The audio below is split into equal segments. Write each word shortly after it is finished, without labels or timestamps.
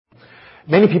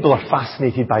Many people are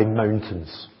fascinated by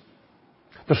mountains.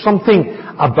 There's something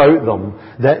about them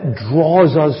that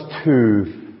draws us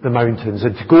to the mountains,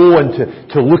 and to go and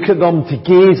to look at them, to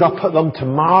gaze up at them, to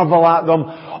marvel at them,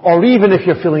 or even if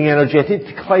you're feeling energetic,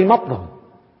 to climb up them.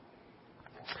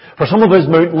 For some of us,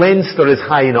 Mount Leinster is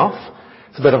high enough.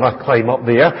 It's a bit of a climb up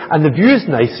there, and the view's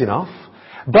nice enough.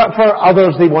 But for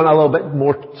others, they want a little bit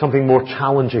more, something more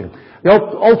challenging. The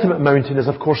ultimate mountain is,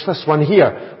 of course, this one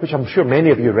here, which I'm sure many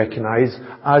of you recognise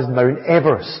as Mount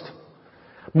Everest.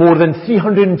 More than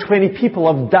 320 people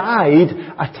have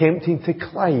died attempting to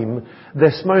climb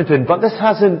this mountain. But this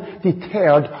hasn't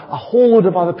deterred a whole load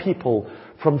of other people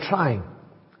from trying.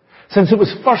 Since it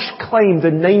was first climbed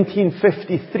in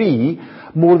 1953,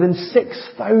 more than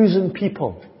 6,000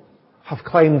 people have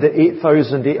climbed the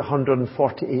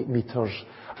 8,848 metres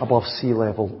above sea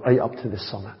level, right up to the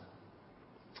summit.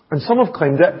 And some have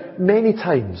climbed it many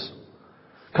times.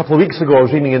 A couple of weeks ago I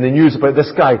was reading in the news about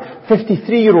this guy,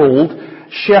 53-year-old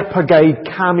Sherpa guide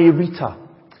Kami Rita,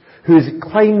 who has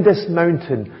climbed this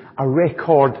mountain a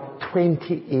record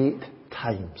 28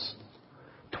 times.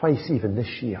 Twice even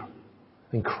this year.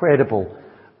 Incredible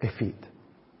feat.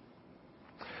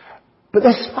 But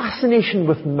this fascination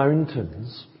with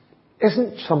mountains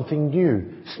isn't something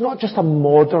new. It's not just a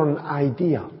modern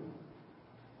idea.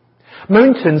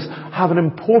 Mountains have an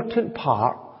important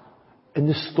part in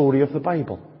the story of the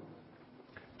Bible.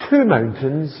 Two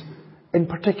mountains in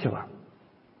particular.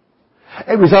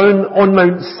 It was on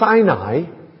Mount Sinai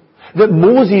that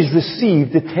Moses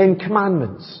received the Ten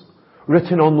Commandments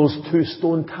written on those two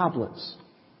stone tablets.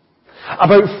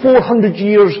 About 400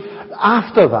 years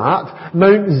after that,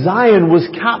 Mount Zion was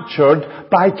captured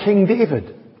by King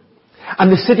David. And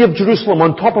the city of Jerusalem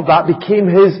on top of that became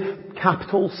his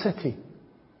capital city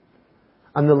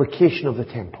and the location of the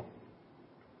temple.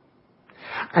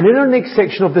 And in our next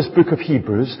section of this book of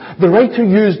Hebrews, the writer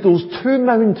used those two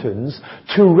mountains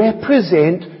to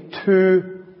represent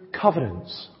two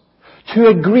covenants, two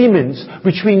agreements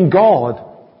between God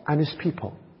and his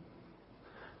people.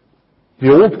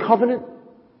 The old covenant,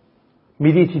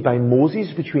 mediated by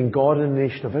Moses between God and the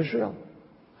nation of Israel,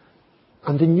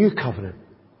 and the new covenant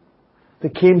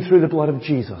that came through the blood of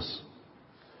Jesus,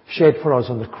 shed for us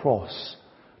on the cross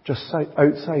just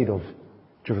outside of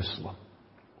Jerusalem.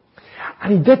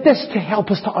 And he did this to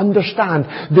help us to understand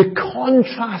the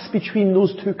contrast between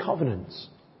those two covenants,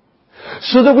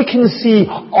 so that we can see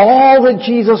all that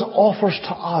Jesus offers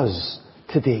to us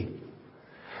today.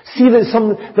 See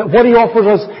that what he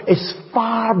offers us is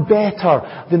far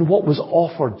better than what was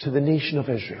offered to the nation of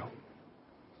Israel.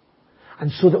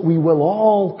 And so that we will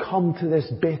all come to this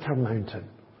better mountain,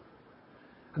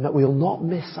 and that we'll not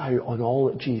miss out on all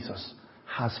that Jesus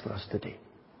has for us today.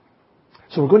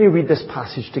 So we're going to read this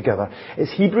passage together.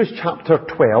 It's Hebrews chapter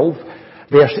 12,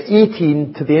 verse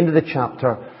 18 to the end of the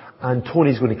chapter, and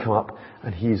Tony's going to come up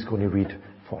and he's going to read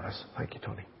for us. Thank you,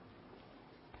 Tony.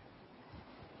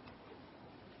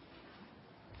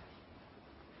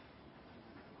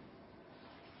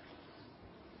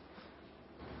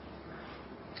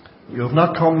 You have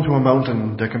not come to a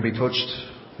mountain that can be touched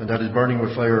and that is burning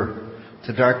with fire,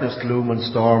 to darkness, gloom and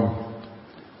storm,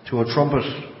 to a trumpet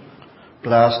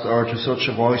blast, or to such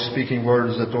a voice speaking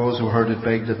words that those who heard it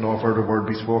begged that no further word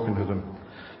be spoken to them,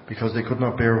 because they could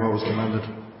not bear what was commanded.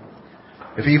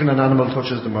 If even an animal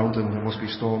touches the mountain, it must be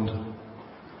stoned.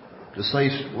 The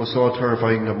sight was so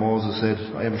terrifying that Moses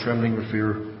said, I am trembling with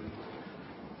fear.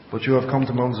 But you have come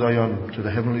to Mount Zion, to the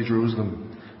heavenly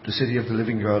Jerusalem, the city of the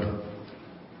living God.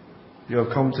 You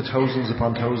have come to thousands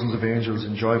upon thousands of angels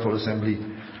in joyful assembly,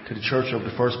 to the church of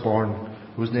the firstborn,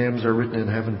 whose names are written in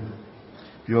heaven.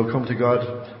 You have come to God,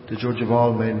 the judge of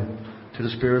all men, to the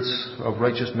spirits of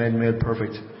righteous men made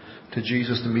perfect, to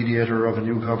Jesus, the mediator of a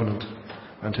new covenant,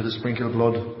 and to the sprinkled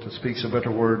blood that speaks a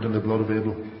better word than the blood of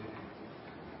Abel.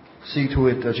 See to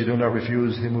it that you do not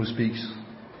refuse him who speaks.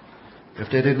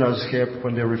 If they did not escape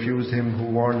when they refused him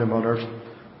who warned them on earth,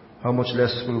 how much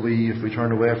less will we if we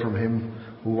turn away from him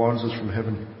who warns us from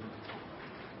heaven?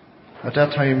 At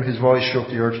that time his voice shook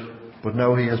the earth, but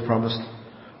now he has promised,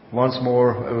 once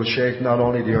more I will shake not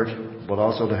only the earth, but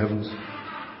also the heavens.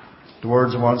 The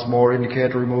words once more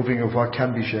indicate the removing of what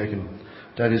can be shaken,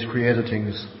 that is, created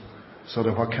things, so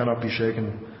that what cannot be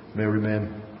shaken may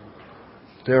remain.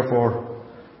 Therefore,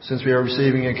 since we are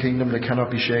receiving a kingdom that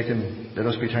cannot be shaken, let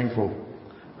us be thankful,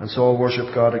 and so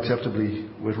worship God acceptably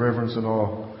with reverence and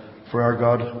awe, for our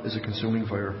God is a consuming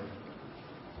fire.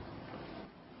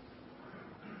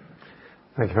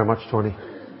 Thank you very much, Tony.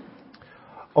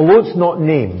 Although it's not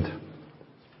named,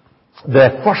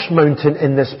 the first mountain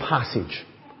in this passage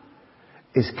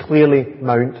is clearly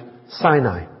Mount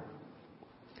Sinai.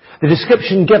 The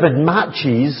description given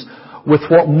matches with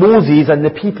what Moses and the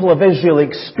people of Israel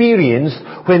experienced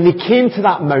when they came to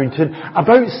that mountain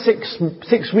about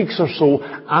six weeks or so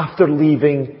after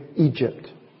leaving Egypt.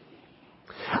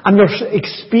 And their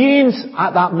experience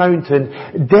at that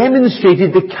mountain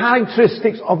demonstrated the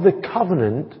characteristics of the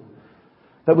covenant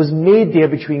that was made there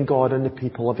between God and the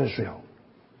people of Israel.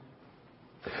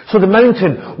 So the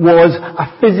mountain was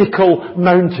a physical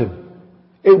mountain.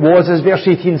 It was, as verse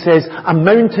 18 says, a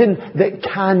mountain that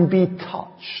can be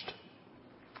touched.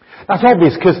 That's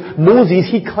obvious because Moses,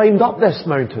 he climbed up this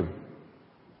mountain.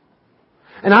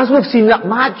 And as we've seen, that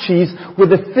matches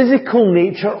with the physical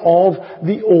nature of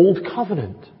the Old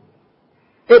Covenant.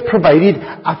 It provided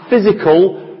a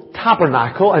physical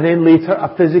tabernacle and then later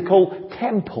a physical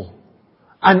temple.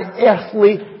 An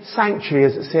earthly sanctuary,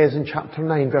 as it says in chapter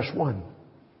 9, verse 1.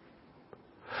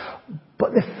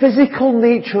 But the physical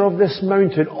nature of this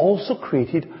mountain also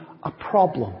created a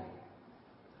problem.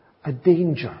 A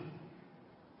danger.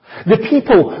 The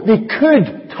people, they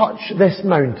could touch this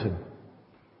mountain.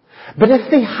 But if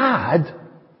they had,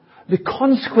 the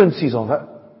consequences of it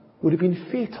would have been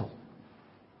fatal.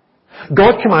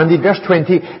 God commanded, verse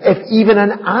 20, if even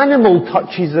an animal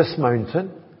touches this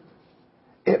mountain,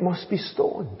 it must be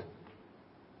stoned.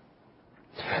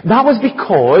 That was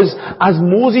because, as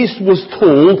Moses was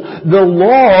told, the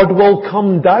Lord will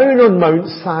come down on Mount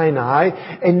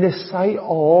Sinai in the sight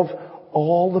of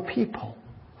all the people.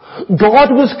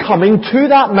 God was coming to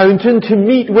that mountain to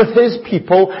meet with His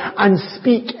people and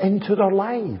speak into their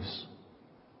lives.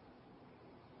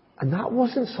 And that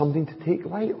wasn't something to take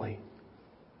lightly.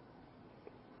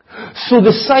 So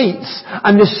the sights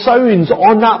and the sounds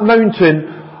on that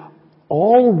mountain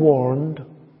all warned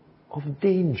of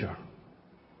danger.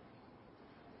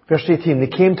 Verse 18, they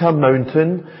came to a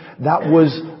mountain that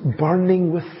was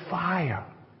burning with fire,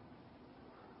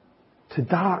 to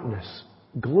darkness,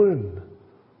 gloom,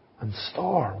 and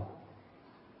storm.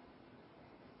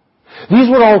 These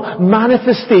were all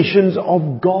manifestations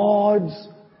of God's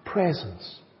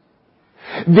presence.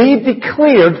 They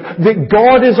declared that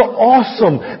God is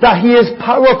awesome, that He is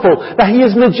powerful, that He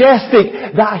is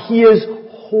majestic, that He is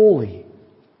holy.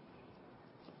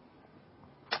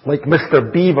 Like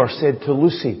Mr. Beaver said to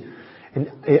Lucy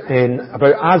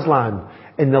about Aslan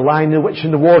in The Lion, the Witch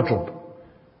and the Wardrobe.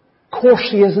 Of course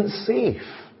he isn't safe,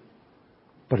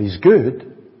 but he's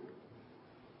good.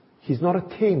 He's not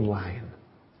a tame lion.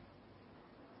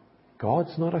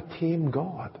 God's not a tame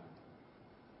God.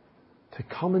 To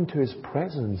come into His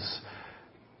presence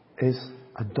is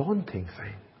a daunting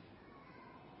thing.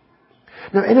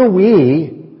 Now, in a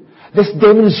way, this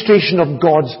demonstration of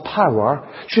God's power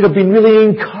should have been really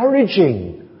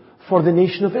encouraging for the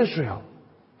nation of Israel.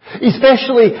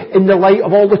 Especially in the light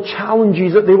of all the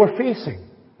challenges that they were facing.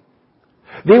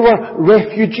 They were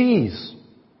refugees,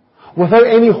 without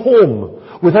any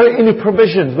home, without any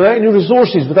provisions, without any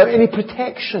resources, without any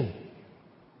protection.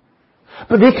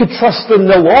 But they could trust in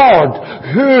the Lord,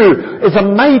 who is a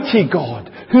mighty God,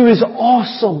 who is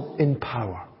awesome in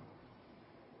power.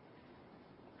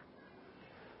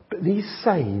 But these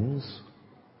signs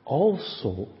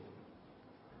also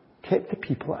kept the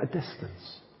people at a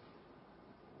distance.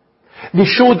 They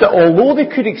showed that although they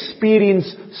could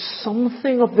experience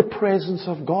something of the presence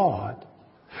of God,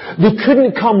 they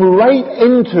couldn't come right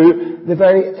into the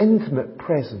very intimate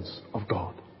presence of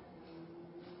God.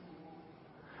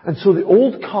 And so the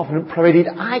Old Covenant provided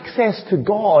access to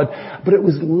God, but it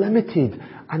was limited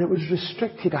and it was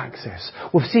restricted access.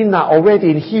 We've seen that already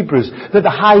in Hebrews, that the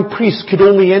high priest could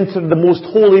only enter the most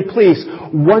holy place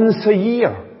once a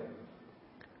year.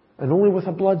 And only with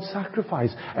a blood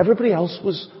sacrifice. Everybody else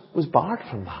was barred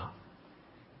from that.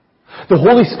 The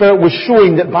Holy Spirit was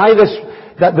showing that by this,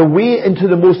 that the way into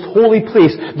the most holy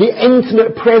place, the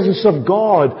intimate presence of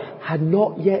God, had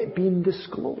not yet been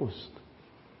disclosed.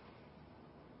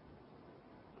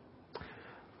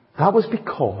 That was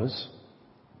because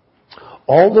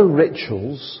all the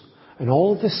rituals and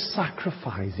all the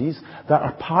sacrifices that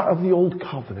are part of the Old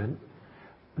Covenant,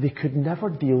 they could never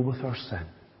deal with our sin.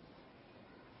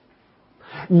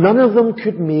 None of them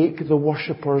could make the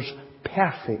worshippers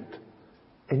perfect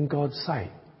in God's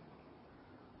sight.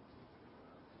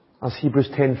 As Hebrews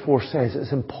 10:4 says,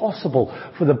 it's impossible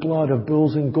for the blood of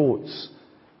bulls and goats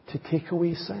to take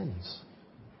away sins.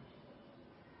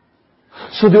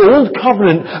 So the Old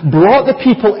Covenant brought the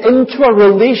people into a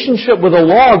relationship with the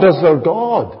Lord as their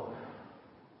God.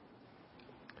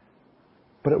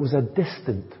 But it was a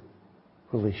distant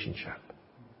relationship.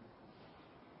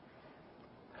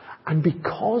 And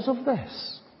because of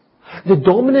this, the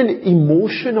dominant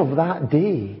emotion of that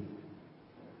day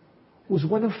was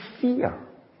one of fear.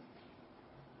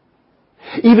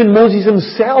 Even Moses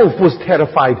himself was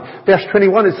terrified. Verse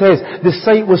 21, it says, the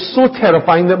sight was so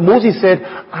terrifying that Moses said,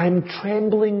 I'm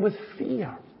trembling with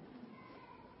fear.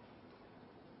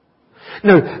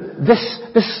 Now,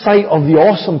 this sight of the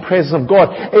awesome presence of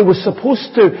God, it was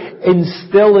supposed to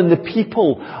instill in the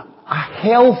people a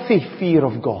healthy fear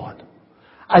of God,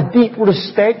 a deep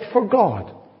respect for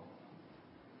God.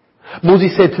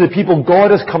 Moses said to the people,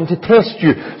 God has come to test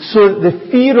you, so that the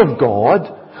fear of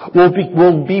God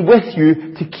will be with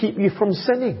you to keep you from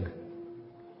sinning.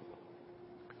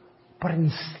 But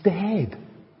instead,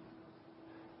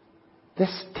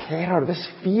 this terror, this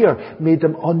fear made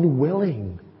them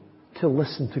unwilling to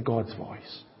listen to God's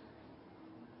voice.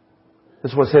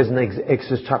 This is what it says in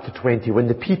Exodus chapter 20. When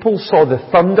the people saw the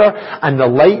thunder and the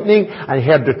lightning and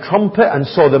heard the trumpet and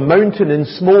saw the mountain in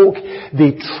smoke,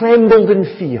 they trembled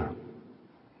in fear.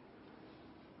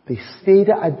 They stayed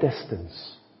at a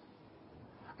distance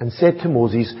and said to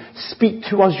Moses, speak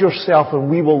to us yourself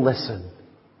and we will listen.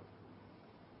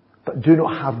 But do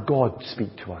not have God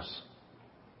speak to us,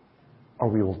 or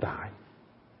we will die.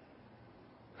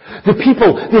 The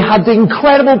people, they had the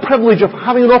incredible privilege of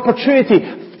having an opportunity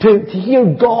to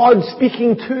hear God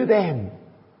speaking to them.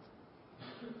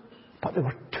 But they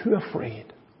were too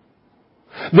afraid.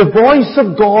 The voice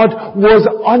of God was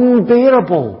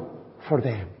unbearable for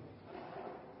them.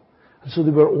 And so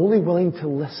they were only willing to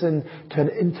listen to an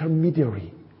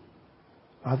intermediary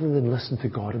rather than listen to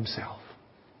God Himself.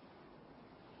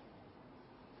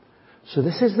 So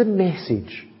this is the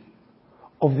message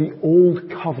of the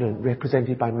Old Covenant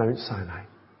represented by Mount Sinai.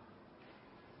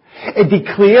 It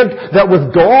declared that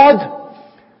with God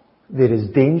there is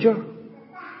danger,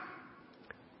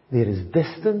 there is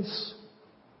distance,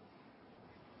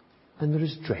 and there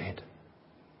is dread.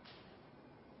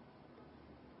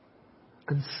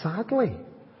 And sadly,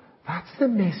 that's the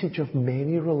message of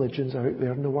many religions out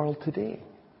there in the world today.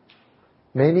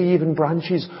 Many even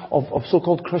branches of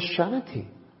so-called Christianity.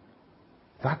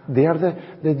 They are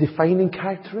the defining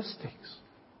characteristics.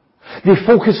 They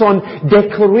focus on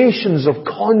declarations of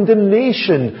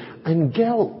condemnation and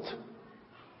guilt.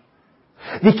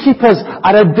 They keep us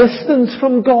at a distance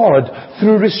from God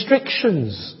through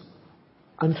restrictions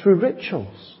and through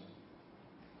rituals.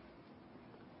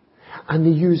 And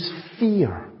they use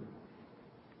fear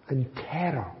and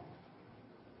terror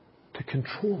to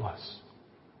control us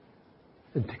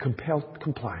and to compel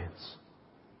compliance.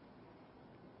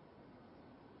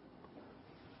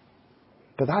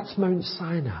 But that's Mount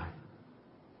Sinai.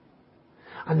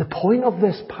 And the point of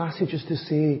this passage is to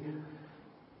say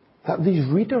that these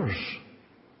readers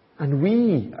and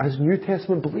we as New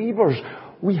Testament believers,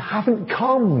 we haven't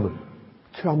come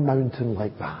to a mountain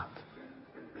like that.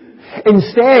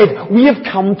 Instead, we have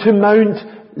come to Mount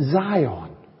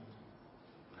Zion.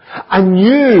 A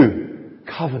new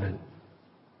covenant.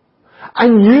 A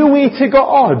new way to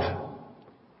God.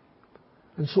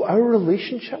 And so our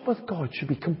relationship with God should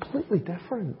be completely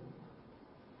different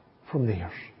from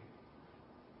theirs.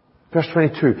 Verse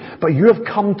 22, but you have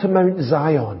come to Mount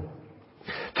Zion,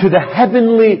 to the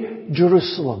heavenly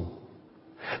Jerusalem,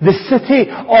 the city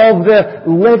of the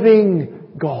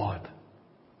living God.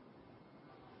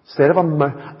 Instead of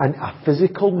a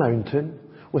physical mountain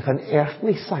with an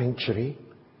earthly sanctuary,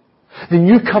 the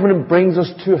new covenant brings us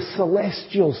to a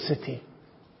celestial city,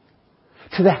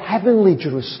 to the heavenly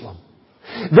Jerusalem.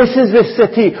 This is the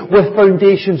city with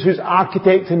foundations whose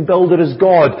architect and builder is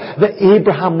God, that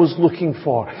Abraham was looking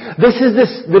for. This is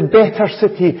the better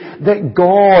city that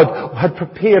God had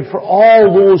prepared for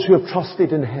all those who have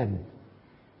trusted in Him.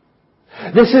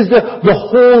 This is the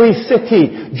holy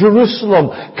city,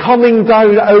 Jerusalem, coming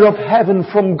down out of heaven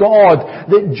from God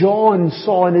that John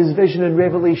saw in his vision in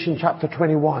Revelation chapter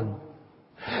 21.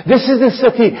 This is the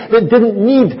city that didn't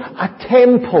need a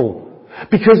temple,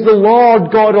 because the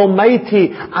Lord God Almighty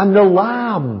and the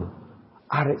Lamb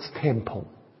are its temple.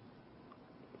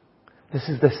 This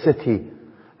is the city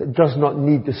that does not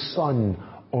need the sun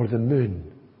or the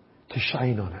moon to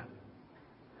shine on it.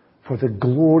 For the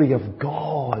glory of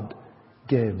God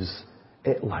gives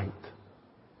it light.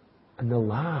 And the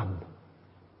Lamb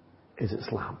is its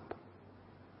lamp.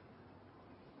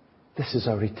 This is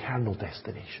our eternal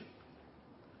destination.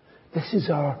 This is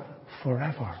our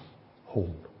forever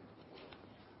home.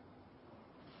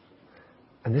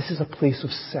 And this is a place of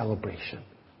celebration.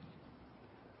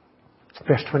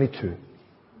 Verse 22.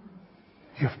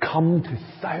 You have come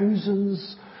to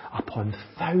thousands upon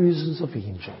thousands of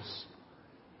angels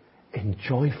in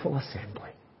joyful assembly.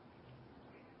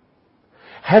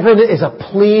 Heaven is a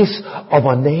place of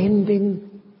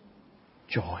unending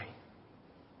joy.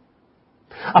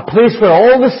 A place where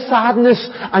all the sadness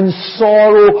and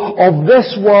sorrow of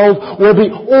this world will be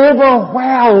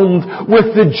overwhelmed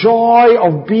with the joy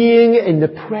of being in the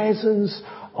presence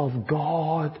of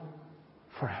God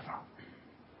forever.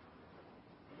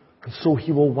 And so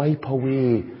He will wipe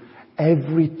away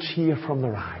every tear from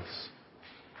their eyes.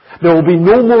 There will be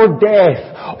no more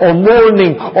death or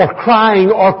mourning or crying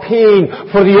or pain,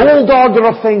 for the old order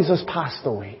of things has passed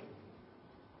away.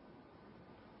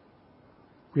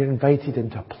 We are invited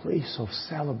into a place of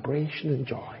celebration and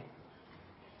joy.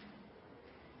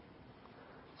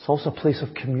 It's also a place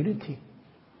of community.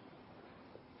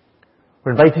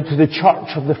 We're invited to the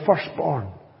church of the firstborn,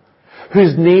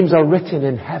 whose names are written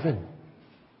in heaven.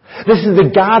 This is the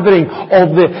gathering of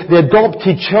the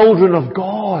adopted children of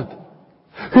God,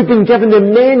 who've been given the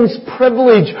immense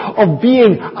privilege of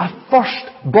being a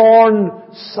firstborn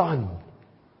son,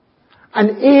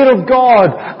 an heir of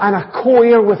God and a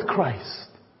co-heir with Christ.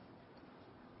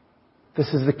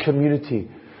 This is the community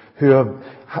who have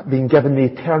been given the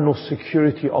eternal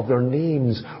security of their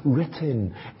names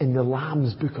written in the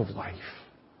Lamb's Book of Life.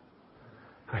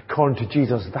 And according to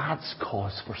Jesus, that's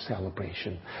cause for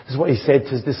celebration. This is what He said to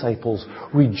His disciples: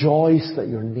 rejoice that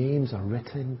your names are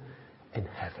written in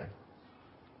heaven.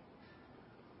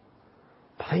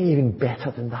 But I think even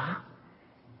better than that,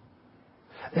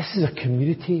 this is a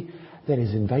community that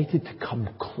is invited to come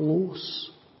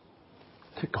close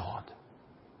to God.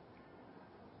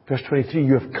 Verse 23,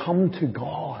 you have come to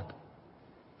God,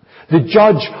 the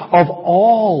judge of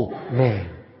all men.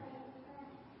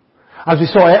 As we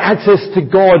saw, access to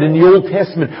God in the Old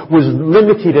Testament was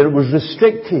limited and it was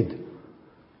restricted,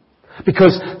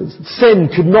 because sin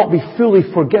could not be fully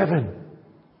forgiven.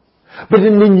 But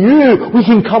in the New, we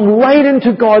can come right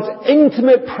into God's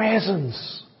intimate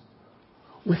presence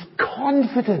with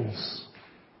confidence.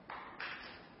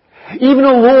 Even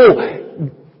although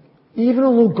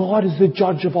God is the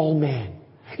judge of all men,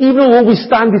 even though we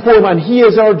stand before Him and He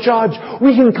is our judge,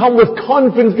 we can come with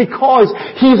confidence because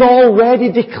He's already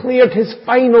declared His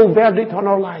final verdict on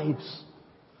our lives.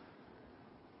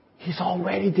 He's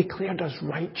already declared us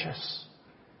righteous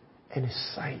in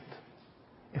His sight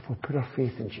if we put our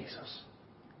faith in Jesus.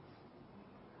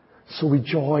 So we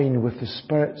join with the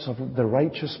spirits of the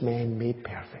righteous men made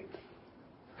perfect.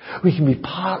 We can be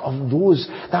part of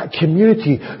that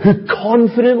community who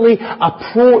confidently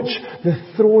approach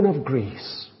the throne of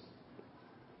grace.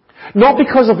 Not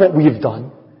because of what we've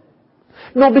done,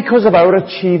 not because of our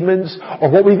achievements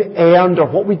or what we've earned or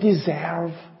what we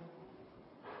deserve,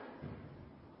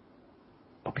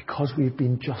 but because we've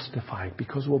been justified,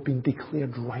 because we've been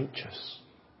declared righteous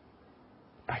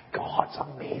by God's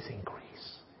amazing grace.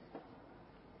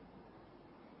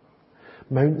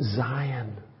 Mount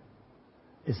Zion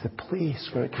is the place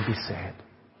where it can be said,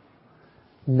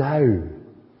 now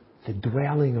the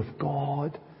dwelling of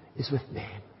God is with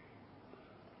men,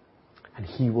 and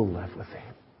He will live with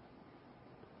them.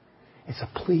 It's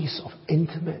a place of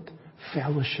intimate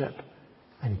fellowship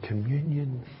and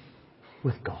communion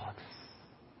with God.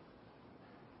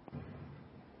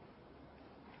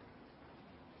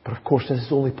 But of course, this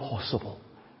is only possible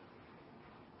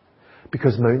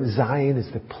because Mount Zion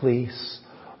is the place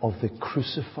of the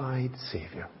crucified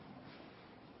Saviour.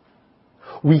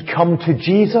 We come to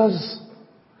Jesus,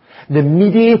 the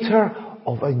mediator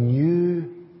of a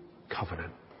new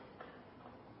covenant.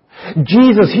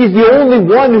 Jesus, He's the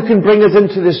only one who can bring us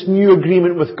into this new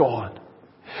agreement with God.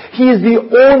 He is the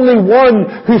only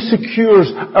one who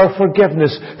secures our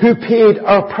forgiveness, who paid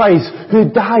our price, who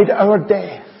died our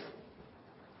death.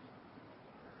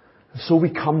 And so we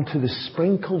come to the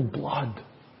sprinkled blood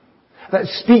that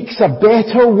speaks a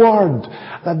better word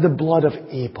than the blood of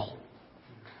Abel.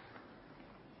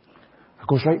 It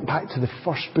goes right back to the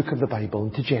first book of the Bible,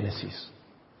 into Genesis.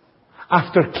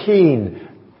 After Cain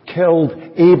killed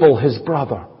Abel, his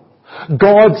brother,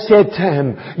 God said to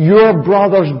him, your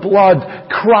brother's blood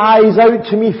cries out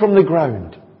to me from the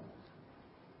ground.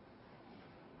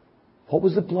 What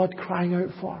was the blood crying out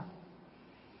for?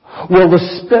 Well,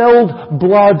 the spilled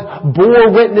blood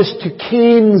bore witness to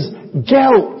Cain's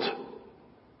guilt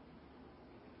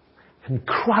and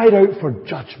cried out for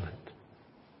judgment.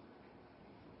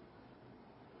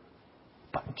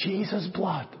 But Jesus'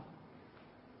 blood,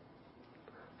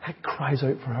 that cries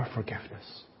out for our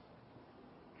forgiveness.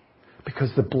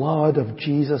 Because the blood of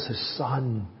Jesus, His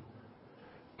Son,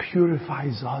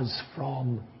 purifies us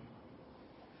from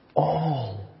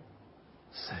all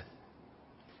sin.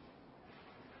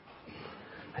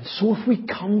 And so if we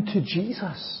come to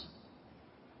Jesus,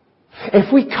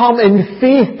 if we come in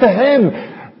faith to Him,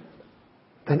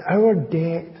 then our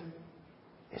debt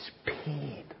is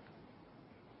paid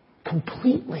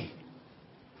completely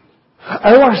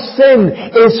Our sin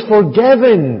is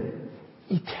forgiven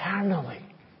eternally.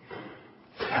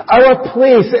 Our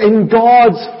place in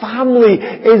God's family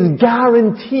is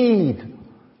guaranteed.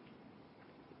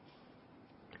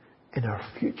 And our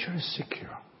future is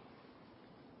secure.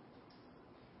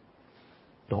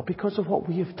 Not because of what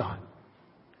we have done,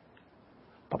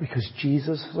 but because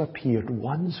Jesus has appeared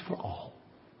once for all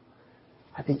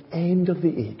at the end of the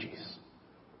ages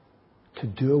to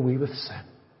do away with sin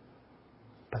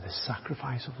by the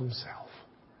sacrifice of himself.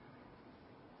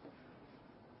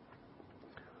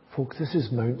 Folks, this is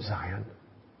Mount Zion.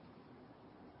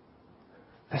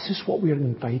 This is what we are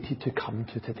invited to come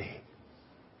to today.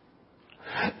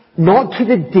 Not to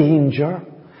the danger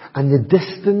and the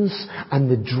distance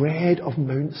and the dread of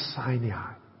Mount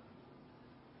Sinai,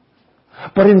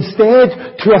 but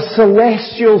instead to a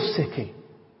celestial city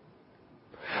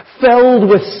filled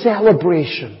with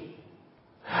celebration.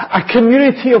 A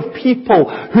community of people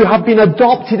who have been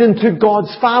adopted into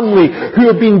God's family,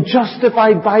 who have been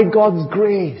justified by God's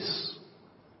grace.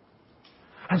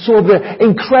 And so the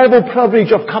incredible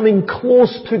privilege of coming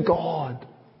close to God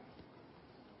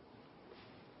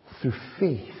through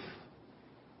faith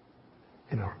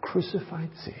in our crucified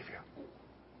Saviour.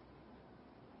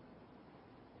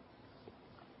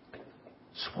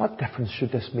 So what difference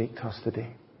should this make to us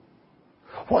today?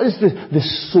 What is the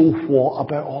so what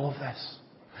about all of this?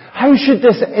 How should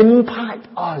this impact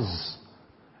us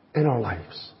in our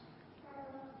lives?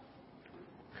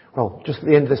 Well, just at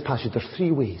the end of this passage, there's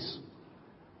 3 ways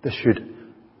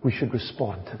we should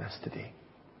respond to this today.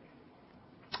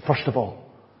 First of all,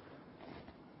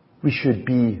 we should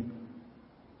be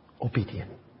obedient.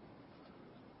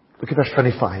 Look at verse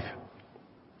 25.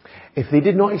 If they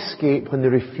did not escape when they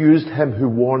refused him who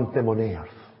warned them on earth,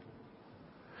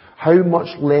 how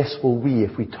much less will we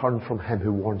if we turn from him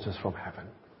who warns us from heaven?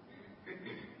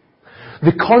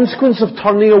 The consequence of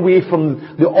turning away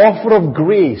from the offer of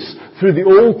grace through the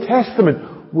Old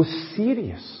Testament was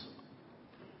serious.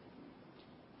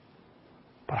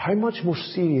 But how much more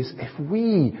serious if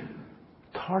we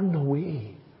turn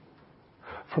away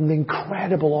from the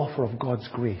incredible offer of God's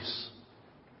grace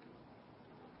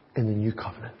in the New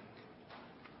Covenant?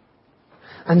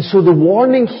 And so the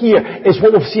warning here is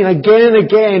what we've seen again and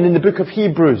again in the book of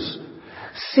Hebrews.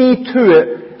 See to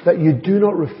it that you do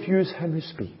not refuse him who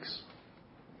speaks.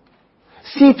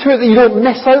 See to it that you don't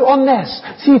miss out on this.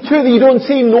 See to it that you don't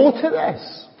say no to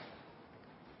this.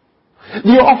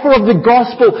 The offer of the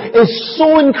gospel is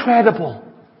so incredible.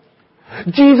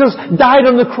 Jesus died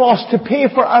on the cross to pay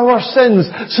for our sins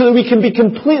so that we can be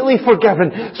completely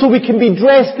forgiven, so we can be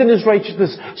dressed in his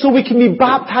righteousness, so we can be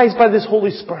baptized by this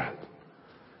Holy Spirit,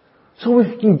 so we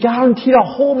can guarantee a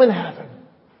home in heaven.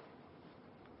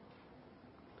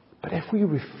 But if we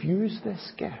refuse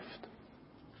this gift,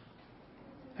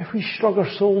 if we shrug our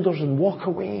shoulders and walk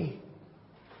away,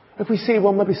 if we say,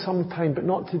 well, maybe sometime, but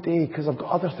not today because I've got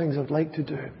other things I'd like to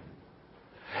do.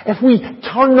 If we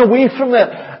turn away from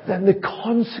it, then the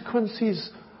consequences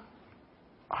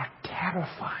are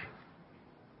terrifying.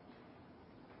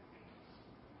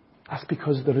 That's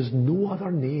because there is no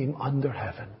other name under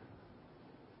heaven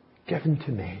given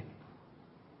to men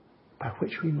by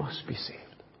which we must be saved.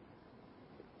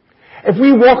 If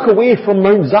we walk away from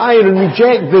Mount Zion and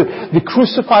reject the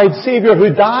crucified Saviour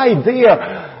who died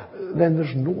there, then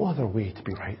there's no other way to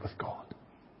be right with God.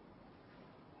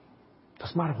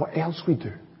 Doesn't matter what else we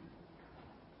do.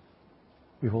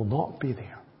 We will not be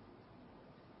there.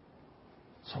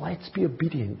 So let's be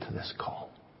obedient to this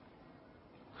call.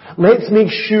 Let's make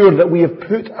sure that we have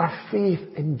put our faith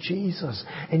in Jesus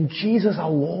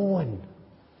alone,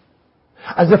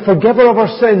 as the forgiver of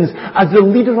our sins, as the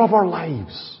leader of our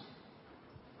lives.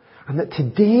 And that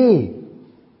today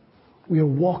we are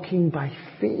walking by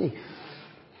faith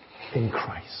in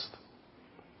Christ.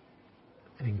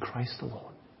 And in Christ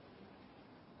alone.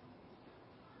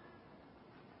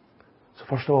 So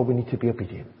first of all, we need to be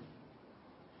obedient.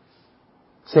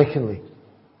 Secondly,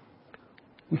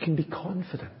 we can be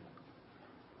confident.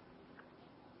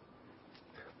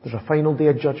 There's a final day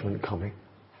of judgment coming.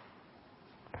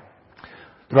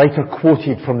 The writer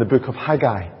quoted from the book of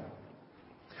Haggai,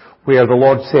 where the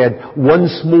Lord said,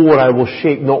 once more I will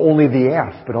shake not only the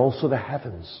earth, but also the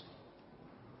heavens.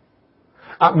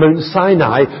 At Mount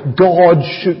Sinai, God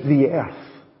shook the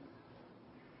earth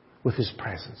with his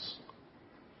presence.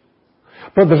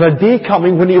 But there's a day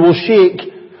coming when he will shake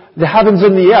the heavens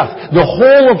and the earth. The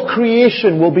whole of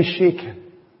creation will be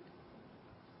shaken.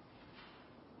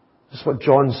 This is what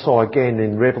John saw again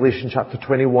in Revelation chapter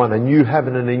 21. A new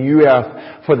heaven and a new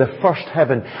earth, for the first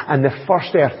heaven and the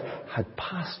first earth had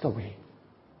passed away.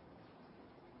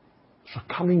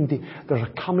 There's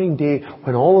a coming day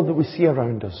when all that we see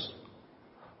around us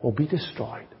will be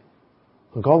destroyed.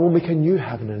 And God will make a new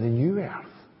heaven and a new earth.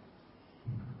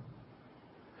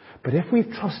 But if we've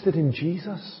trusted in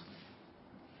Jesus,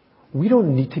 we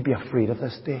don't need to be afraid of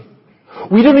this day.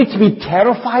 We don't need to be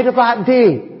terrified of that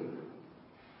day.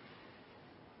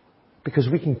 Because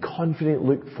we can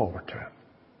confidently look forward to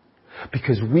it.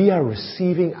 Because we are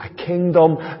receiving a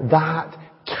kingdom that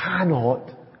cannot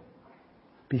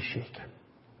be shaken.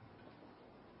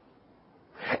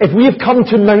 If we have come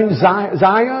to Mount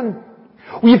Zion,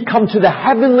 we have come to the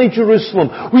heavenly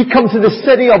Jerusalem. We've come to the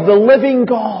city of the living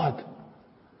God.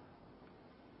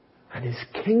 And His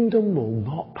kingdom will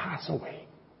not pass away.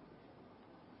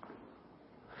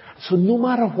 So no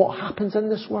matter what happens in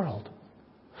this world,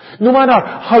 no matter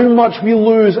how much we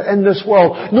lose in this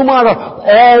world, no matter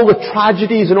all the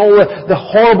tragedies and all the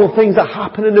horrible things that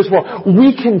happen in this world,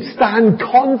 we can stand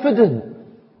confident.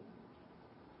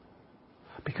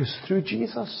 Because through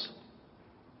Jesus,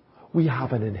 we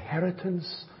have an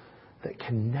inheritance that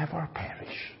can never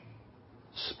perish,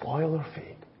 spoil or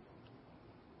fade.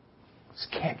 It's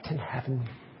kept in heaven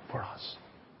for us.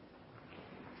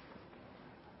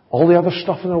 All the other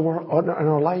stuff in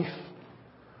our life,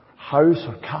 house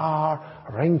or car,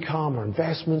 our income, our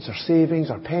investments, our savings,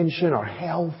 our pension, our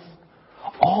health,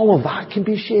 all of that can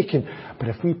be shaken. But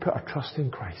if we put our trust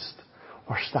in Christ,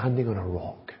 we're standing on a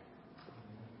rock.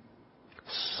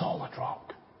 Solid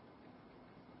rock.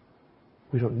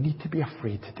 We don't need to be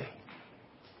afraid today.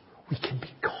 We can be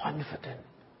confident.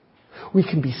 We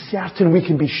can be certain. We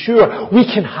can be sure. We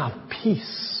can have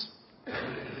peace.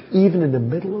 Even in the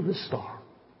middle of the storm.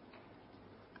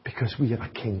 Because we have a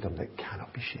kingdom that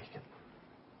cannot be shaken.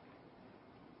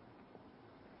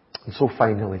 And so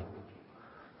finally,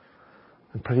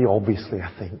 and pretty obviously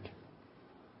I think,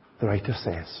 the writer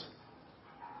says,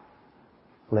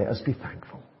 let us be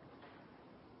thankful.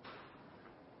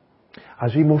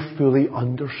 As we more fully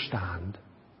understand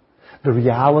the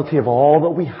reality of all that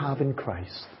we have in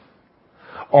Christ,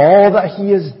 all that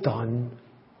He has done,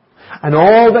 and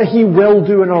all that He will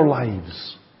do in our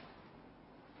lives,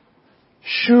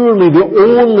 surely the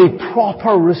only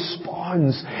proper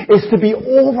response is to be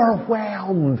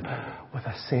overwhelmed with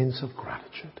a sense of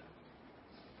gratitude.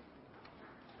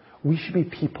 We should be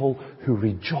people who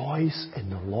rejoice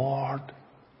in the Lord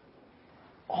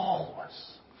always.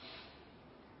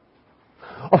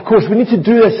 Of course, we need to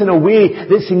do this in a way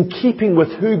that's in keeping with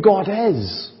who God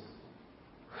is.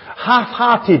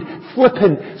 Half-hearted,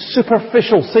 flippant,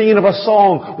 superficial singing of a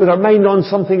song with our mind on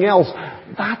something else,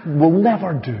 that will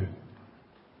never do.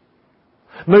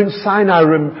 Mount Sinai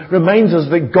reminds us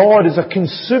that God is a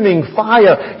consuming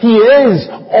fire. He is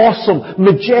awesome,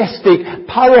 majestic,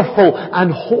 powerful,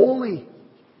 and holy.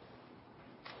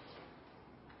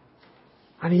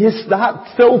 And He is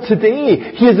that still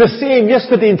today. He is the same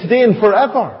yesterday and today and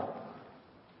forever.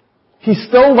 He's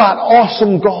still that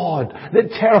awesome God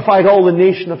that terrified all the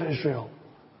nation of Israel.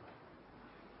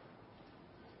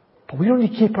 But we don't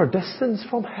need to keep our distance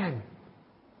from Him.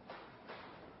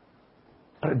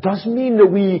 But it does mean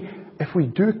that if we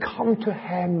do come to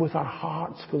Him with our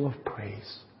hearts full of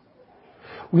praise,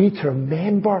 we need to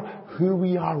remember who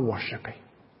we are worshipping.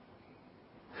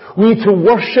 We need to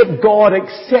worship God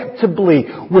acceptably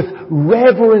with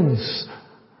reverence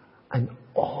and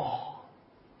awe.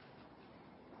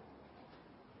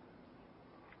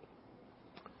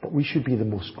 But we should be the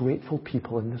most grateful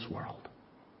people in this world.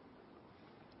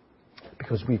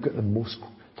 Because we've got the most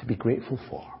to be grateful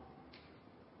for.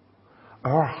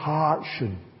 Our hearts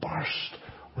should burst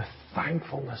with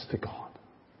thankfulness to God.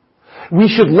 We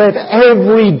should live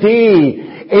every day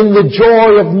in the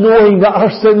joy of knowing that our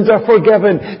sins are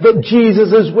forgiven, that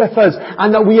Jesus is with us,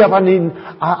 and that we have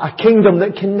a kingdom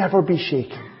that can never be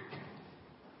shaken.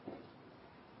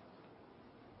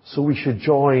 So we should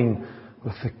join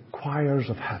with the choirs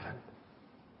of heaven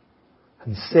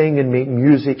and sing and make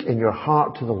music in your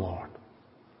heart to the Lord,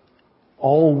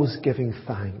 always giving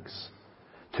thanks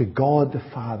to God the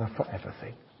Father for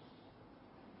everything.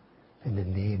 In the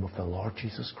name of the Lord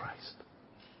Jesus Christ.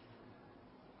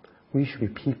 We should be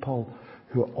people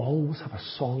who always have a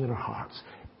song in our hearts,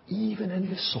 even in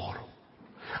the sorrow.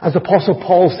 As the Apostle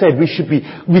Paul said,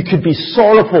 we could be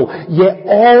sorrowful, yet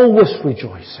always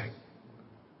rejoicing.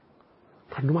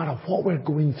 For no matter what we're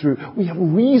going through, we have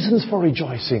reasons for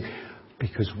rejoicing,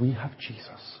 because we have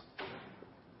Jesus.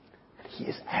 And He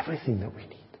is everything that we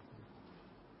need.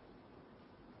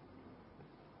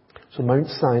 So Mount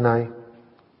Sinai,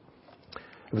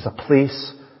 it was a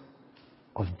place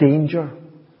of danger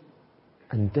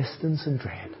and distance and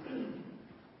dread.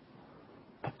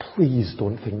 But please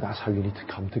don't think that's how you need to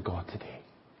come to God today.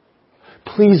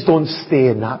 Please don't stay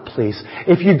in that place.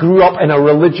 If you grew up in a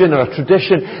religion or a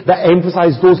tradition that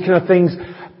emphasized those kind of things,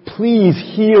 please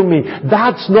hear me.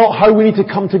 That's not how we need to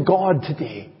come to God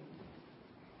today.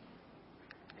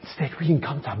 Instead, we can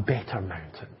come to a better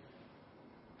mountain.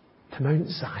 To Mount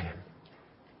Zion.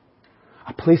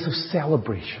 A place of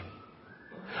celebration.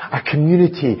 A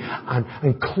community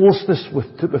and closeness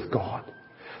with God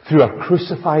through our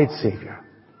crucified Saviour.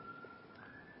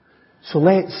 So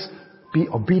let's be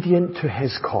obedient to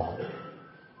His call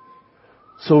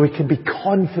so we can be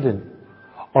confident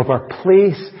of our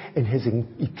place in His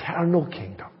eternal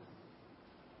kingdom.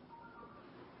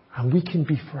 And we can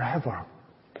be forever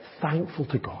thankful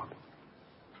to God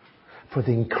for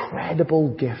the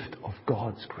incredible gift of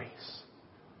God's grace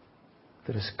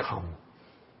that has come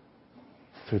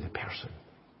through the person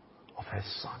of His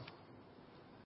Son.